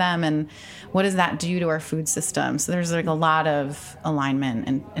controlled by them. And what does that do to our food system? So there's like a lot of alignment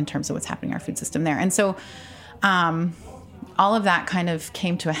in terms of what's happening in our food system there. And so all of that kind of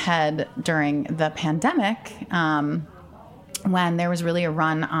came to a head during the pandemic when there was really a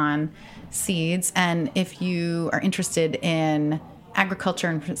run on seeds. And if you are interested in agriculture,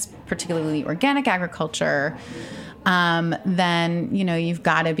 and particularly organic agriculture, then, you've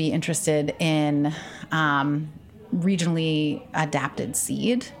got to be interested in regionally adapted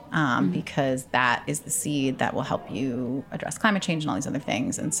seed, because that is the seed that will help you address climate change and all these other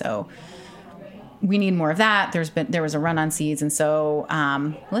things. And so we need more of that. There was a run on seeds. And so,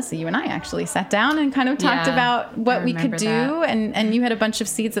 Melissa, you and I actually sat down and kind of talked about what we could do. And you had a bunch of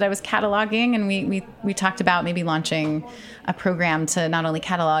seeds that I was cataloging, and we talked about maybe launching a program to not only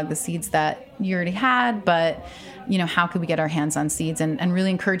catalog the seeds that you already had, but, how could we get our hands on seeds and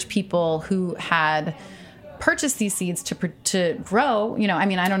really encourage people who had purchase these seeds to grow.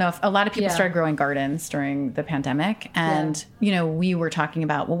 I don't know if a lot of people started growing gardens during the pandemic, and we were talking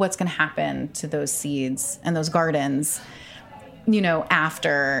about, well, what's going to happen to those seeds and those gardens,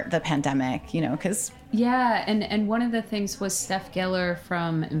 after the pandemic, because and one of the things was Steph Geller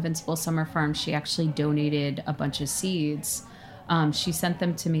from Invincible Summer Farm. She actually donated a bunch of seeds she sent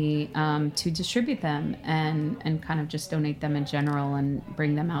them to me to distribute them and kind of just donate them in general and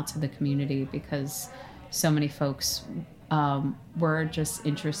bring them out to the community, because so many folks were just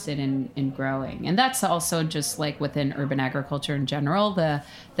interested in growing. And that's also just like within urban agriculture in general, the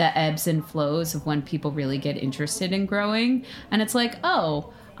ebbs and flows of when people really get interested in growing. And it's like,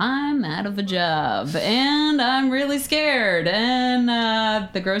 oh, I'm out of a job and I'm really scared and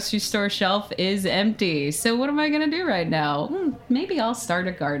the grocery store shelf is empty. So what am I going to do right now? Maybe I'll start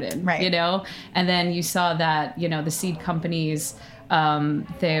a garden, right. you know? And then you saw that, you know, the seed companies,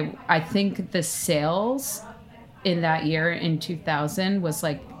 I think the sales in that year in 2000 was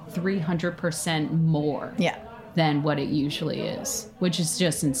like 300% more. Yeah. Than what it usually is, which is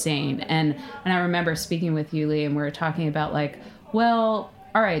just insane. And I remember speaking with you, Leigh, and we were talking about like, well,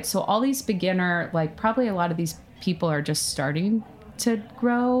 all right, so all these beginner, like probably a lot of these people are just starting to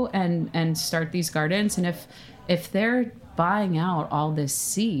grow and start these gardens. And if they're buying out all this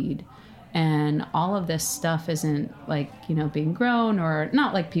seed and all of this stuff isn't like, you know, being grown, or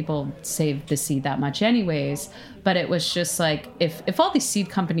not like people save the seed that much anyways, but it was just like, if all these seed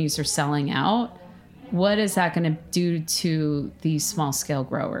companies are selling out, what is that going to do to these small scale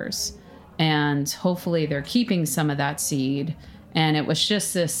growers? And hopefully they're keeping some of that seed. And it was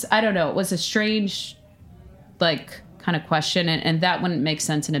just this, I don't know, it was a strange, like, kind of question. And that wouldn't make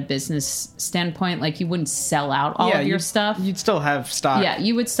sense in a business standpoint. Like, you wouldn't sell out all of your stuff. You'd still have stock. Yeah,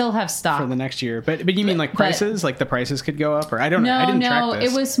 you would still have stock. For the next year. But you mean like prices? Like the prices could go up? Or I don't know. I didn't track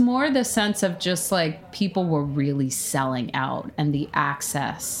this. It was more the sense of just like people were really selling out and the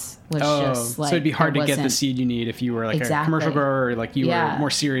access was just like... So it'd be hard to get the seed you need if you were like a commercial grower, or like you were a more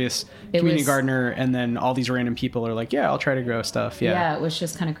serious community gardener, and then all these random people are like, yeah, I'll try to grow stuff. Yeah, it was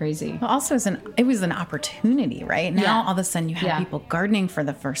just kind of crazy. Well, also it was an opportunity, right? Now all of a sudden you have people gardening for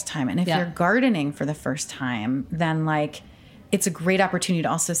the first time. And if you're gardening for the first time, then like it's a great opportunity to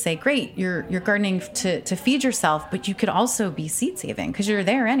also say, great, you're gardening to feed yourself, but you could also be seed saving because you're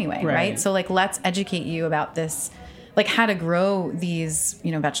there anyway, right? So like, let's educate you about this, like how to grow these,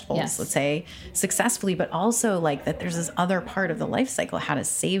 you know, vegetables, let's say, successfully, but also like that there's this other part of the life cycle, how to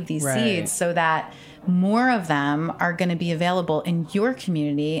save these seeds so that more of them are going to be available in your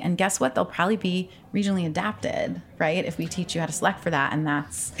community. And guess what? They'll probably be regionally adapted, right? If we teach you how to select for that. And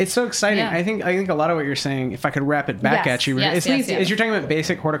it's so exciting. Yeah. I think a lot of what you're saying, if I could wrap it back at you, is you're talking about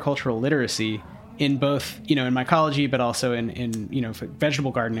basic horticultural literacy in both, you know, in mycology, but also in you know, vegetable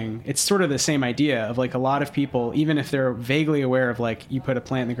gardening. It's sort of the same idea of like a lot of people, even if they're vaguely aware of like you put a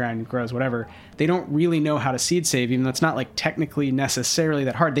plant in the ground and it grows, whatever, they don't really know how to seed save, even though it's not like technically necessarily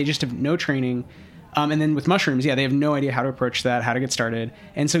that hard. They just have no training. And then with mushrooms, they have no idea how to approach that, how to get started.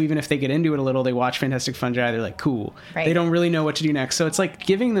 And so even if they get into it a little, they watch Fantastic Fungi, they're like, cool. Right. They don't really know what to do next. So it's like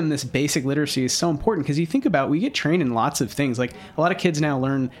giving them this basic literacy is so important, because you think about, we get trained in lots of things. Like a lot of kids now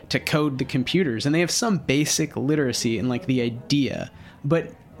learn to code the computers, and they have some basic literacy in like the idea.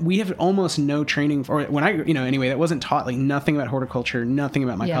 But we have almost no training for, when I, you know, anyway, that wasn't taught, like nothing about horticulture, nothing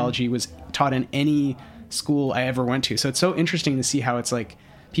about mycology was taught in any school I ever went to. So it's so interesting to see how it's like,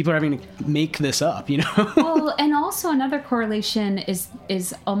 people are having to make this up, you know? Well, and also another correlation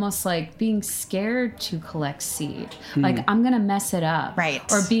is almost like being scared to collect seed. Like, I'm going to mess it up. Right.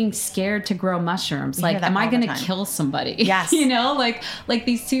 Or being scared to grow mushrooms. Like, am I going to kill somebody? Yes. You know, like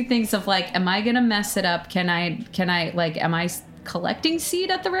these two things of like, am I going to mess it up? Can I, like, am I collecting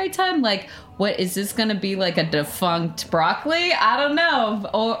seed at the right time? Like, what is this going to be, like a defunct broccoli? I don't know.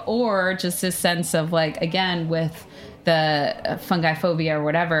 Or just a sense of like, again, with the fungi phobia or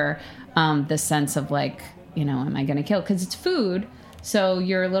whatever, the sense of like, you know, am I going to kill? Because it's food, so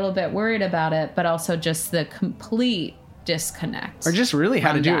you're a little bit worried about it, but also just the complete disconnect. Or just really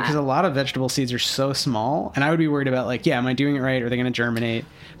how to do it, because a lot of vegetable seeds are so small, and I would be worried about like, am I doing it right? Are they going to germinate?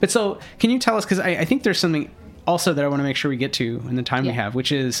 But so can you tell us, because I think there's something also that I want to make sure we get to in the time we have,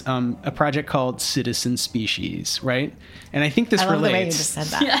 which is a project called Citizen Species, right? And I think this relates. I love the way you just said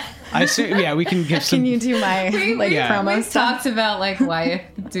that. Yeah. I assume, we can give some. Can you do my promo we stuff? Talked about like why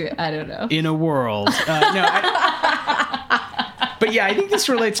do I don't know. In a world, but yeah, I think this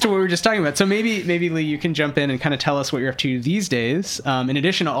relates to what we were just talking about. So maybe Leigh, you can jump in and kind of tell us what you're up to these days. In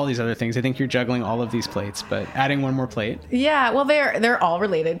addition to all these other things, I think you're juggling all of these plates, but adding one more plate. Yeah, well, they're all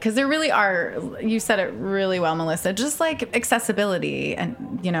related, because there really are. You said it really well, Melissa. Just like accessibility,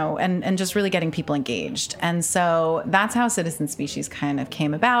 and you know, and just really getting people engaged. And so that's how Citizen Species kind of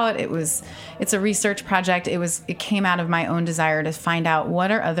came about. It's a research project. It came out of my own desire to find out what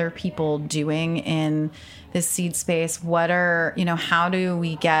are other people doing in this seed space. What are, you know, how do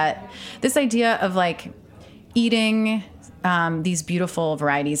we get this idea of like eating these beautiful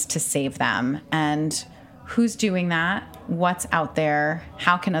varieties to save them, and who's doing that, what's out there,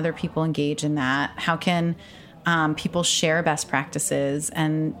 how can other people engage in that, how can people share best practices,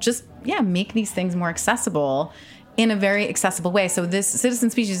 and just, make these things more accessible in a very accessible way. So this Citizen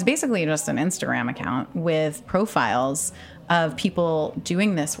Species is basically just an Instagram account with profiles of people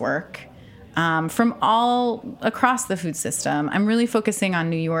doing this work from all across the food system. I'm really focusing on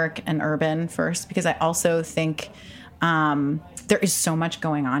New York and urban first, because I also think there is so much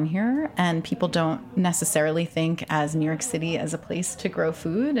going on here, and people don't necessarily think as New York City as a place to grow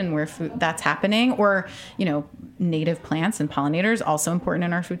food and where food that's happening, or, native plants and pollinators also important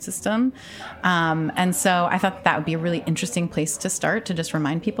in our food system. And so I thought that would be a really interesting place to start, to just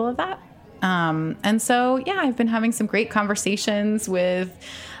remind people of that. And so, I've been having some great conversations with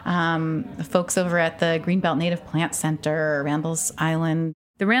the folks over at the Greenbelt Native Plant Center, Randall's Island.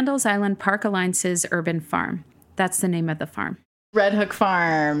 The Randall's Island Park Alliance's urban farm. That's the name of the farm. Red Hook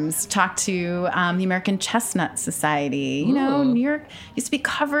Farms, talked to the American Chestnut Society. New York used to be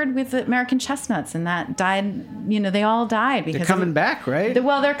covered with American chestnuts, and that died, they all died. Because they're coming back, right?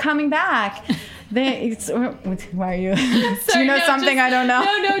 They're coming back. Why are you? Do you know something I don't know?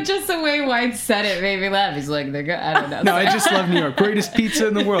 No, just the way White said it made me laugh. He's like, they're good. I don't know. No, I just love New York. Greatest pizza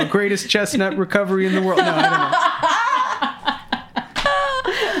in the world. Greatest chestnut recovery in the world. No, I don't know.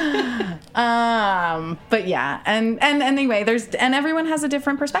 But and anyway, and everyone has a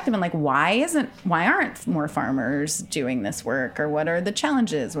different perspective, and like, why aren't more farmers doing this work, or what are the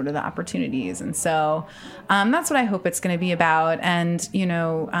challenges, what are the opportunities? And so, that's what I hope it's going to be about. And, the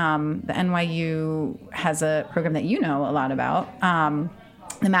NYU has a program that a lot about,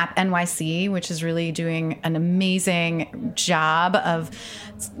 the MAP NYC, which is really doing an amazing job of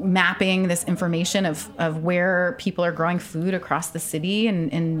mapping this information of where people are growing food across the city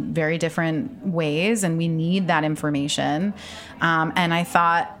in very different ways. And we need that information. And I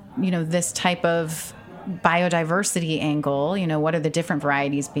thought, this type of biodiversity angle, what are the different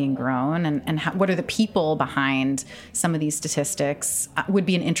varieties being grown, and what are the people behind some of these statistics, would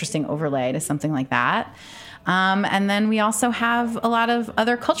be an interesting overlay to something like that. And then we also have a lot of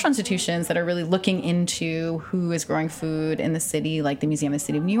other cultural institutions that are really looking into who is growing food in the city, like the Museum of the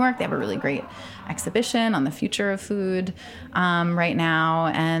City of New York. They have a really great exhibition on the future of food right now.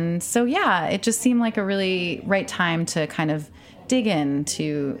 And so, it just seemed like a really right time to kind of dig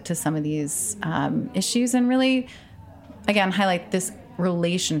into some of these issues, and really, again, highlight this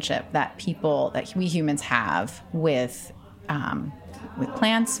relationship that we humans have with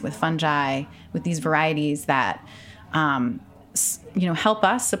plants, with fungi, with these varieties that, help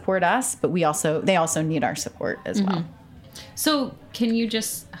us, support us, but they also need our support as well. So can you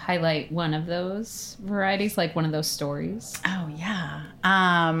just highlight one of those varieties, like one of those stories? Oh,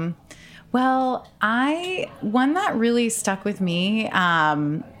 yeah. Well, one that really stuck with me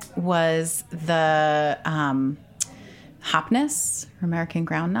was the Hopness, American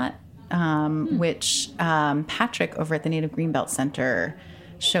groundnut. Which Patrick over at the Native Greenbelt Center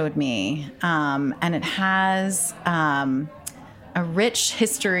showed me. And it has a rich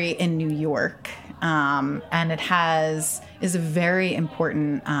history in New York. And it is a very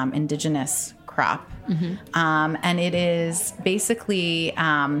important indigenous crop. And it is basically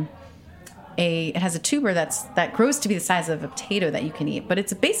it has a tuber that grows to be the size of a potato that you can eat, but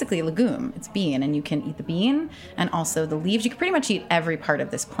it's basically a legume. It's bean, and you can eat the bean and also the leaves. You can pretty much eat every part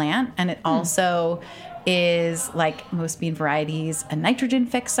of this plant, and it also is, like most bean varieties, a nitrogen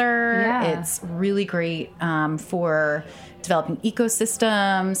fixer. Yeah. It's really great for developing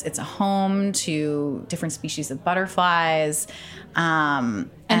ecosystems. It's a home to different species of butterflies,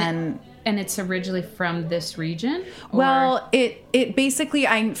 And it's originally from this region? Or? Well, it basically,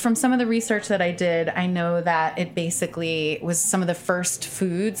 from some of the research that I did, I know that it basically was some of the first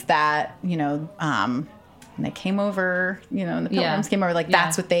foods that, when they came over, and the Pilgrims came over,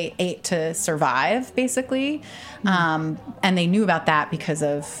 that's what they ate to survive, basically. And they knew about that because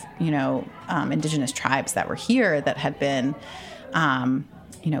of, indigenous tribes that were here that had been,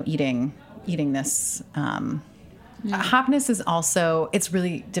 eating this. Hopness is also, it's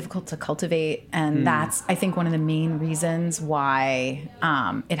really difficult to cultivate, and that's, I think, one of the main reasons why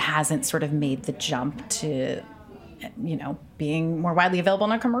it hasn't sort of made the jump to, being more widely available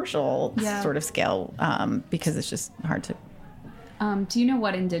on a commercial sort of scale, because it's just hard to. Do you know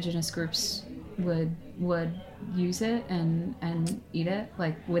what indigenous groups would use it and eat it,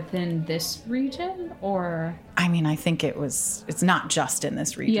 like within this region, or? I mean, I think it's not just in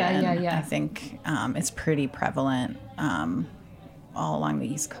this region. Yeah. I think it's pretty prevalent all along the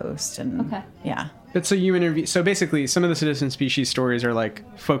East Coast. And yeah. But so basically some of the citizen species stories are like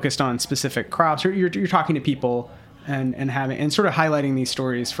focused on specific crops, or you're talking to people and having and sort of highlighting these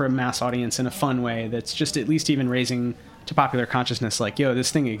stories for a mass audience in a fun way that's just at least even raising to popular consciousness, like, yo,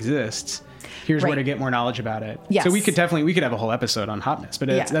 this thing exists. Here's where to get more knowledge about it. Yes. So we could have a whole episode on hopness, but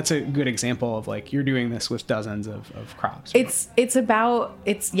that's a good example of like you're doing this with dozens of crops. It's about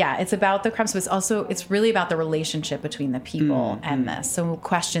the crops, but it's really about the relationship between the people and this. So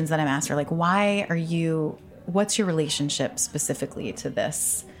questions that I'm asked are like, what's your relationship specifically to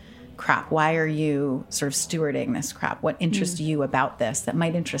this crop? Why are you sort of stewarding this crop? What interests you about this that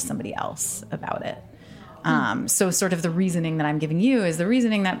might interest somebody else about it? So sort of the reasoning that I'm giving you is the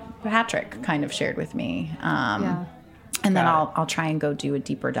reasoning that Patrick kind of shared with me. And then I'll try and go do a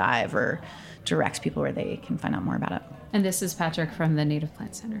deeper dive or direct people where they can find out more about it. And this is Patrick from the Native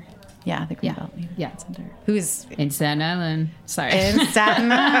Plant Center. Yeah, the Greenbelt Native Plant Center. Who's in Staten Island. Sorry. In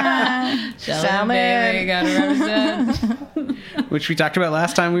Staten Island. Shelly, baby, gotta represent. Which we talked about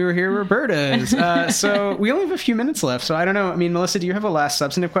last time we were here, Roberta's. So we only have a few minutes left. So I don't know. I mean, Melissa, do you have a last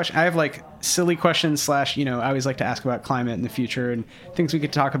substantive question? I have like silly questions / I always like to ask about climate in the future and things we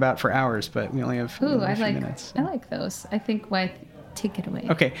could talk about for hours, but we only have a few minutes. I like those. I think take it away.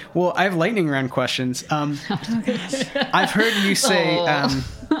 Okay. Well, I have lightning round questions. I've heard you say,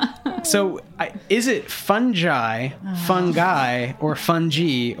 is it fungi, or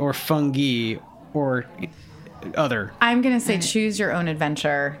fungi, or fungi, or other? I'm going to say choose your own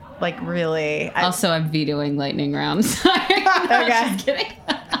adventure. Like, really. I'm vetoing lightning rounds. Okay. Just kidding.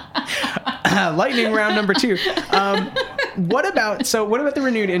 Lightning round number 2. What about the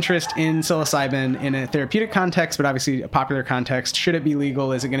renewed interest in psilocybin in a therapeutic context, but obviously a popular context? Should it be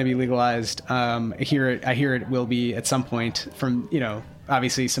legal? Is it going to be legalized? I hear it will be at some point from,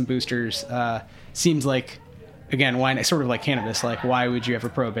 obviously some boosters. Seems like, again, why, sort of like cannabis, like why would you have a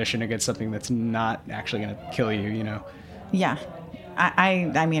prohibition against something that's not actually going to kill you, Yeah.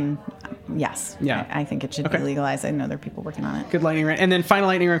 I mean, yes. Yeah. I think it should be legalized. I know there are people working on it. Good lightning round. And then final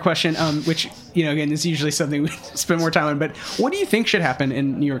lightning round question, which, again, is usually something we spend more time on, but what do you think should happen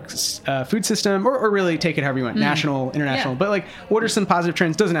in New York's food system, or really take it however you want, national, international, but like, what are some positive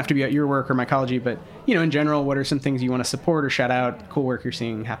trends? Doesn't have to be at your work or Mycology, but, in general, what are some things you want to support or shout out, cool work you're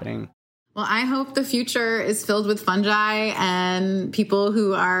seeing happening? Well, I hope the future is filled with fungi and people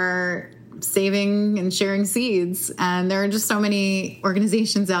who are saving and sharing seeds. And there are just so many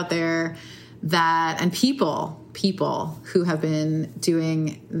organizations out there and people who have been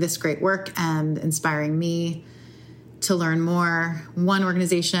doing this great work and inspiring me to learn more. One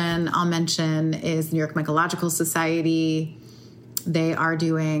organization I'll mention is the New York Mycological Society. They are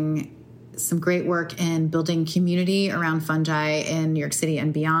doing some great work in building community around fungi in New York City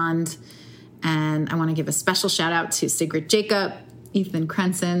and beyond. And I want to give a special shout out to Sigrid Jacob, Ethan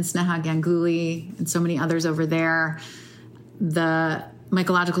Crenson, Sneha Ganguly, and so many others over there. The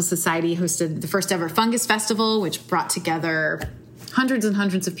Mycological Society hosted the first ever Fungus Festival, which brought together hundreds and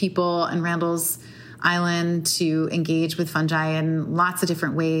hundreds of people in Randall's Island to engage with fungi in lots of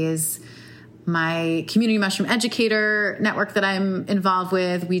different ways. My community mushroom educator network that I'm involved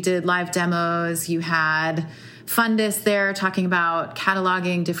with, we did live demos. You had Fundus there talking about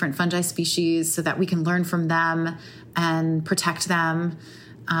cataloging different fungi species so that we can learn from them and protect them.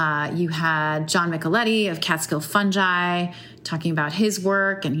 You had John Mycology of Catskill Fungi talking about his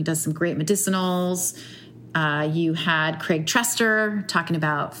work, and he does some great medicinals. You had Craig Trester talking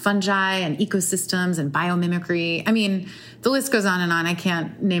about fungi and ecosystems and biomimicry. I mean, the list goes on and on. I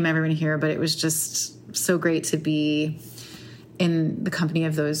can't name everyone here, but it was just so great to be in the company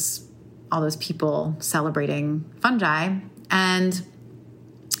of all those people celebrating fungi. And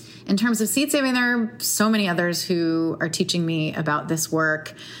in terms of seed saving, there are so many others who are teaching me about this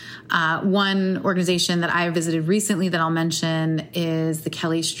work. One organization that I visited recently that I'll mention is the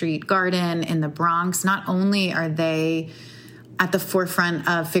Kelly Street Garden in the Bronx. Not only are they at the forefront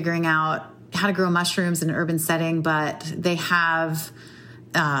of figuring out how to grow mushrooms in an urban setting, but they have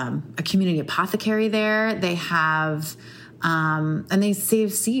a community apothecary there. They have, and they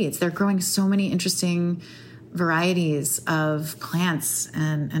save seeds. They're growing so many interesting varieties of plants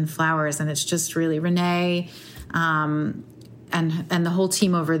and flowers, and it's just really Renee and the whole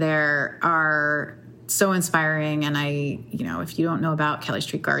team over there are so inspiring. And if you don't know about Kelly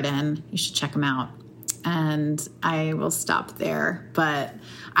Street Garden, you should check them out. And I will stop there, but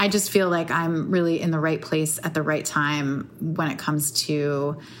I just feel like I'm really in the right place at the right time when it comes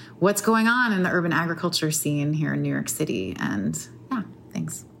to what's going on in the urban agriculture scene here in New York City. And yeah,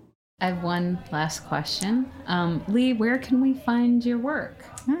 thanks. I have one last question. Leigh, where can we find your work?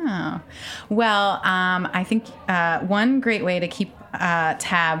 Oh, well, I think one great way to keep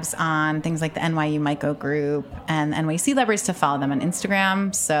tabs on things like the NYU Myco group and NYU Seed Library is to follow them on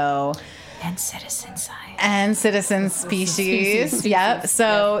Instagram. So, and Citizen Science. And citizen species. Yep.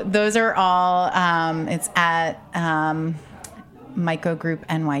 So those are all, it's at Myco Group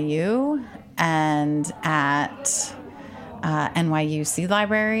NYU and at NYU Seed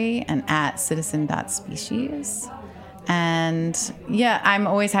Library and at citizen.species. And yeah, I'm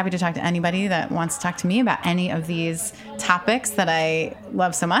always happy to talk to anybody that wants to talk to me about any of these topics that I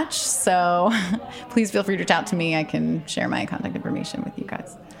love so much. So please feel free to reach out to me. I can share my contact information with you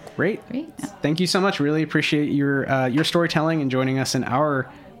guys. Great. Yeah. Thank you so much. Really appreciate your storytelling and joining us in our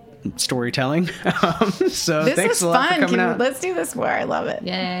storytelling. So this thanks was a lot fun. for coming out. Let's do this more. I love it.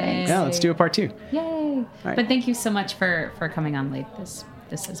 Yay. Thanks. Yeah, let's do a part 2. Yay. Right. But thank you so much for coming on, Leigh.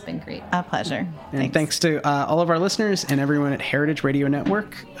 This has been great. A pleasure. And thanks to all of our listeners and everyone at Heritage Radio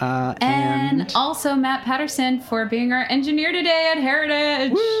Network. And also Matt Patterson for being our engineer today at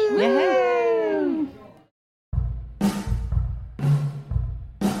Heritage. Woo! Yay!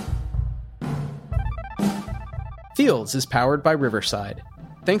 Fields is powered by Riverside.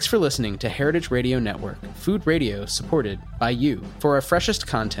 Thanks for listening to Heritage Radio Network, food radio supported by you. For our freshest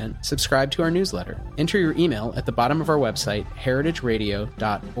content, subscribe to our newsletter. Enter your email at the bottom of our website,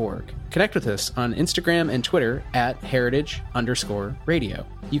 heritageradio.org. Connect with us on Instagram and Twitter at heritage_radio.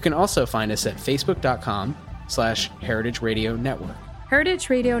 You can also find us at facebook.com/Heritage Radio Network.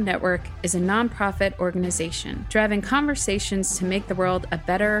 Heritage Radio Network is a nonprofit organization driving conversations to make the world a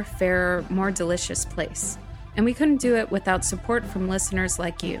better, fairer, more delicious place. And we couldn't do it without support from listeners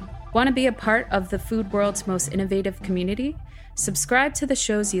like you. Want to be a part of the food world's most innovative community? Subscribe to the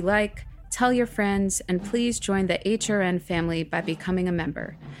shows you like, tell your friends, and please join the HRN family by becoming a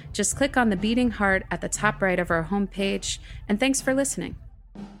member. Just click on the beating heart at the top right of our homepage, and thanks for listening.